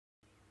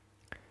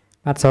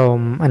បាទសូម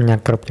អនុញ្ញាត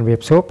គ្រប់ជំរាប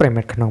សួរប្រិ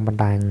មិត្តក្នុងបណ្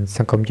ដាញស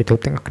ង្គម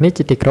YouTube ទាំងអស់គ្នា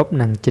ជាទីគោរព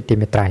និងជាទី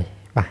មេត្រី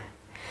បាទ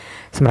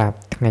សម្រាប់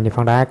ថ្ងៃនេះផ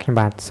ងដែរខ្ញុំ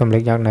បាទសូមលើ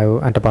កយកនៅ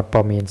អត្ថបទព័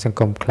ត៌មានសង្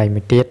គមខ្លី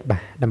មួយទៀតបា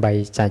ទដើម្បី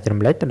ចែករំ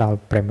លែកទៅដល់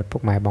ប្រិមិត្តពុ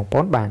កម៉ែបងប្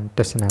អូនបានទ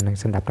ស្សនានិង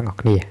ស្ដាប់ទាំងអស់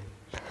គ្នា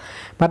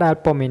បាទដែល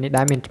ព័ត៌មាននេះ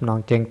ដែរមានចំណង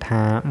ជើង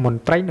ថាមន្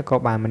ត្រីនគរ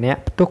បាលម្នាក់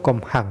ផ្ទុះកំ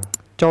ហឹង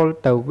ចូល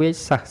ទៅវាយ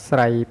សិស្សស្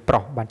រីប្រុ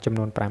សបានចំ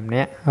នួន5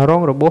នាក់រ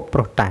ងរបួសប្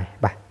រុសតែ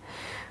បាទ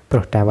ប្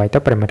រុសតែໄວទៅ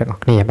ប្រិមិត្តទាំងអ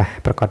ស់គ្នាបាទ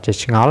ប្រកាសជា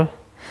ឆ្ងល់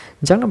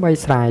អញ្ចឹងដើម្បី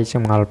ស្រាយច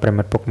ម្ងល់ប្រិ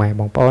មិត្តពុកម៉ែ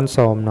បងប្អូន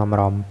សូមនាំអា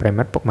រម្មណ៍ប្រិ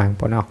មិត្តពុកម៉ែបង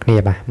ប្អូនអស់គ្នា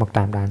បាទមក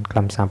តាមដានខ្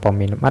លឹមសារព័ត៌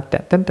មានលម្អិតតេ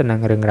តិនទៅនឹង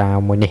រឿងរ៉ាវ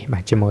មួយនេះបា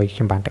ទជាមួយខ្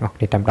ញុំបានទាំងអស់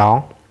គ្នាតែម្ដង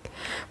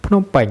ភ្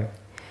នំពេញ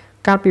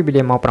កាលពីវេ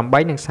លាម៉ោង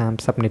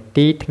 8:30 នា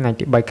ទីថ្ងៃ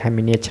ទី 3 ខែ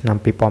មីនាឆ្នាំ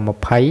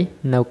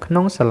 2020 នៅក្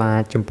នុងសាលា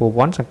ចម្ពោះ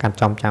វ័នសង្កាត់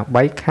ចំចាង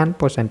3ខណ្ឌ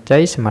ពោធិ៍សែនជ័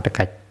យសមត្ថ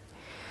កិច្ច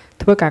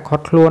ធ្វើការឃា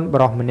ត់ខ្លួនប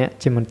រិសុទ្ធម្នាក់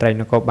ជាមន្ត្រី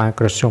នគរបាល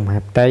ក្រសួងមហា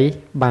ផ្ទៃ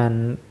បាន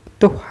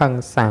ទុះហិ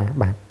ង្សា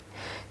បាទ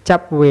ចា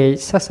ប់វាយ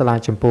សិស្សសាលា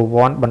ចម្ពោះ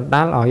វ័នបណ្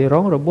ដាលឲ្យរ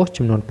ងរបួស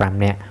ចំនួន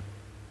5នាក់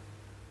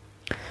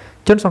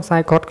ជនសង្ស័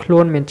យឃាត់ខ្លួ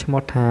នមានឈ្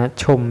មោះថា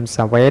ឈុំ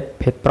សាវ៉េត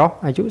ភេទប្រុស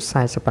អាយុ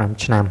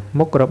45ឆ្នាំ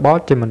មុខរបរ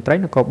ជាមន្ត្រី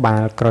នគរបា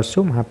លក្រ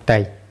សួងមហាផ្ទៃ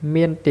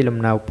មានទីលំ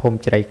នៅភូមិ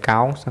ជ្រៃ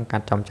កោងសង្កា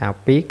ត់ចំចាវ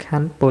2ខ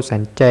ណ្ឌពោធិ៍សែ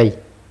នជ័យ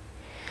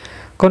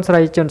កូនស្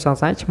រីជនសង្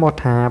ស័យឈ្មោះ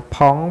ថាផ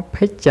ង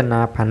ភិជ្ជ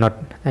នាផានុត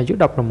អាយុ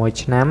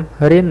16ឆ្នាំ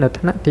រៀននៅ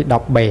ថ្នាក់ទី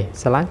 10B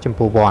សាលាចម្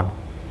ពោះវ័ន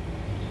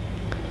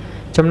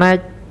ចំណែក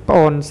ប្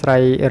អូនស្រី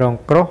រង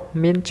គ្រោះ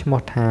មានឈ្មោះ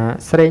ថា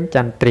ស្រេងច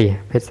ន្ទ្រា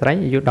ភេទស្រី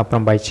អាយុ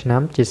18ឆ្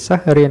នាំជាសិ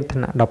ស្សរៀនថ្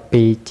នាក់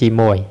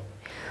 12G1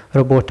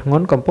 របួសធ្ង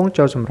ន់កំពុង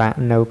ចូលសម្រាក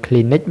នៅគ្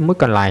លីនិកមួយ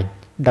កន្លែង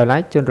ដោយឡែ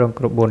កជនរង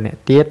គ្រោះ4នាក់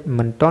ទៀត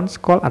មិនទាន់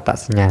ស្គាល់អត្ត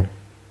សញ្ញាណ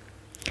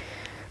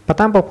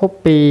តាមប្រភព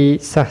ពី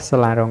សិស្សសា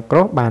លារងគ្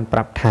រោះបានប្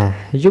រាប់ថា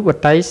យុវ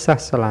តីសិ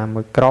ស្សសាលា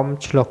មួយក្រុម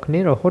ឆ្លោះគ្នា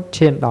រហូត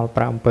ឈានដល់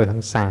ប្រាអំពើហិ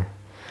ង្សា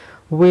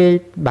វា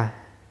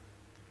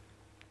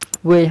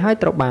យឲ្យ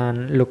ត្រូវបាន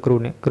លោកគ្រូ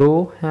អ្នកគ្រូ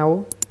ហៅ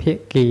ភា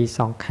គីស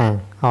ងខាង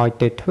ឲ្យ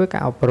ទៅធ្វើកា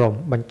រអប់រំ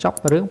បញ្ចប់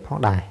រឿងផង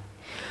ដែរ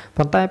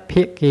ប៉ុន្តែ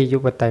ភាគីយុ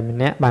វតីម្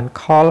នាក់បាន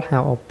ខលហៅ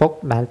ឪពុក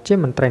ដែលជា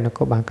មន្ត្រីនគ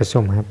របាលក្រសួ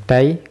ងមហាផ្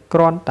ទៃគ្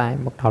រាន់តែ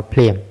មកដល់ភ្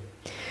លាម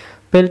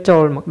ពេលចូ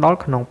លមកដល់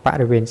ក្នុងប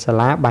រិវេណសា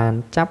លាបាន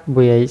ចាប់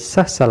វាយ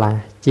សិស្សសាលា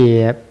ជា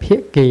ភា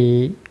គី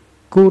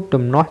គូ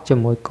ទំនាស់ជា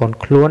មួយកូន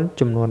ខ្លួន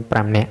ចំនួន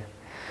5នាក់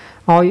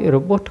ឲ្យរ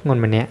បួសធ្ង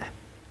ន់ម្នាក់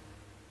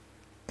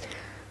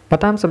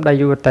តាមសម្ដី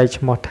យុវតី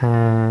ឈ្មោះថា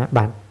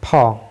បាទផ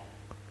ង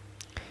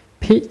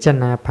ភិជ្ជ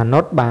នាផានុ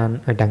តបាន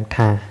ឲ្យដឹង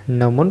ថា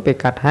នៅមុនពេល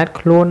កាត់ហេតុ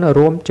ខ្លួន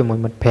រួមជាមួយ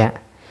មិត្តភ័ក្តិ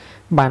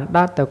បាន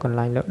ដើរទៅកន្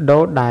លែងលក់ដូ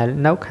រដែល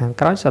នៅខាង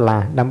ក្រោយសាលា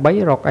ដើម្បី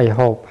រកអី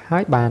ហូបហើ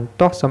យបាន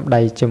ទាស់សម្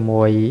ដីជា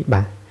មួយ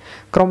បាទ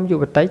ក្រុមយុ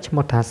វតីឈ្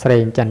មោះថាស្រេ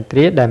ងចន្ទ្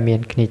រាដែលមាន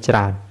គ្នាច្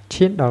រើន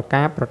ឈានដល់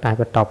ការប្រតែ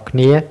បន្ទប់គ្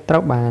នាត្រូ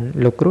វបាន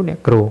លោកគ្រូអ្នក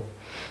គ្រូ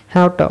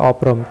ហៅទៅអ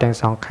ប់រំទាំង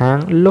សងខាង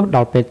លុះដ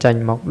ល់ពេលចេញ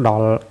មកដ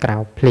ល់ក្រៅ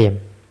ភ្លាម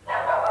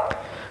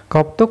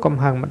ក៏ផ្ទុះកំ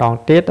ហឹងម្ដង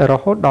ទៀតរ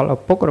ហូតដល់ឪ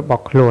ពុករប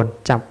ស់ខ្លួន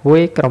ចាប់វា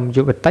យក្រុម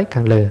យុវតី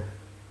ខាងលើ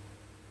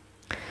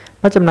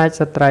បាទចំណែក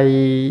ស្ត្រី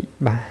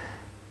បាទ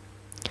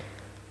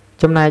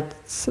ចំណែក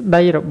ស្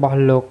ដីរបស់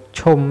លោក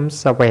ឈុំ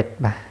សាវ៉េត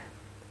បាទ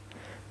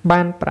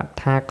បានប្រាប់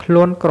ថាខ្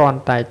លួនគ្រាន់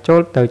តែចូ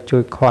លទៅជួ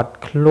យឃាត់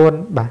ខ្លួន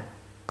បាទ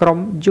ក្រុម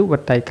យុវ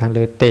តីខាង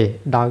លើទេ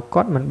ដោយ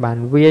គាត់មិនបាន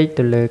វាយ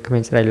ទៅលើក្មេ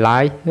ងស្រីឡើ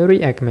យរី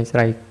ឯក្មេងស្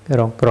រី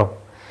រងគ្រោះ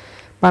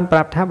បានប្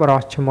រាប់ថាបរិ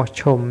សុទ្ធឈ្មោះ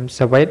ឈុំ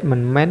សាវ៉េតមិ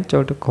នមែនចូ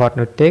លទៅឃាត់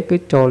នោះទេគឺ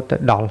ចូលទៅ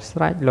ដល់ស្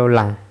រែកឡូ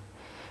ឡា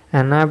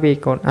អាណាវាយ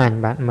កូនអញ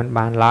បាទមិន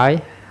បានឡើយ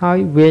ហើយ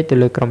វាយទៅ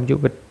លើក្រុមយុ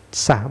វ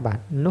សាស្ត្របាទ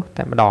នោះ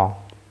តែម្ដង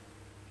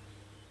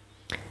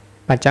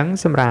បាទចឹង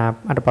សម្រាប់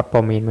អត្ថបទព័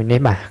ត៌មានមួយនេះ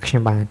បាទខ្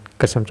ញុំបាទ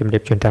ក៏សូមជម្រា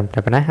បជូនត្រឹមតែ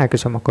ប៉ុណ្ណេះហើយក៏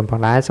សូមអរគុណផង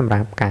ដែរសម្រា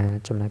ប់ការ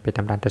ចំណាយពេល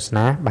តាមដានទស្ស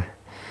នាបាទ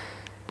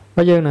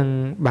យើងនឹង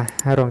បាទ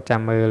រង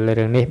ចាំមើល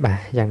រឿងនេះបាទ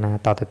យ៉ាងណា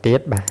តទៅទៀត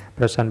បាទ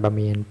ប្រសិនបើ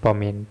មានព័ត៌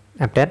មាន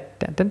អាប់ដេតត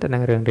ទៅនឹ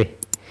ងរឿងនេះ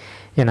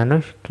យ៉ាងណានោះ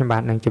ខ្ញុំបា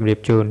ទនឹងជម្រាប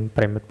ជូន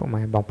ប្រិមិត្តពុក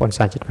ម៉ែបងប្អូន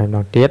សាជាថ្មីម្ដ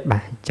ងទៀតបា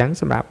ទអញ្ចឹង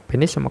សម្រាប់ពេល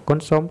នេះសូមអរគុណ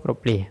សូមគោរ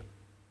ពលា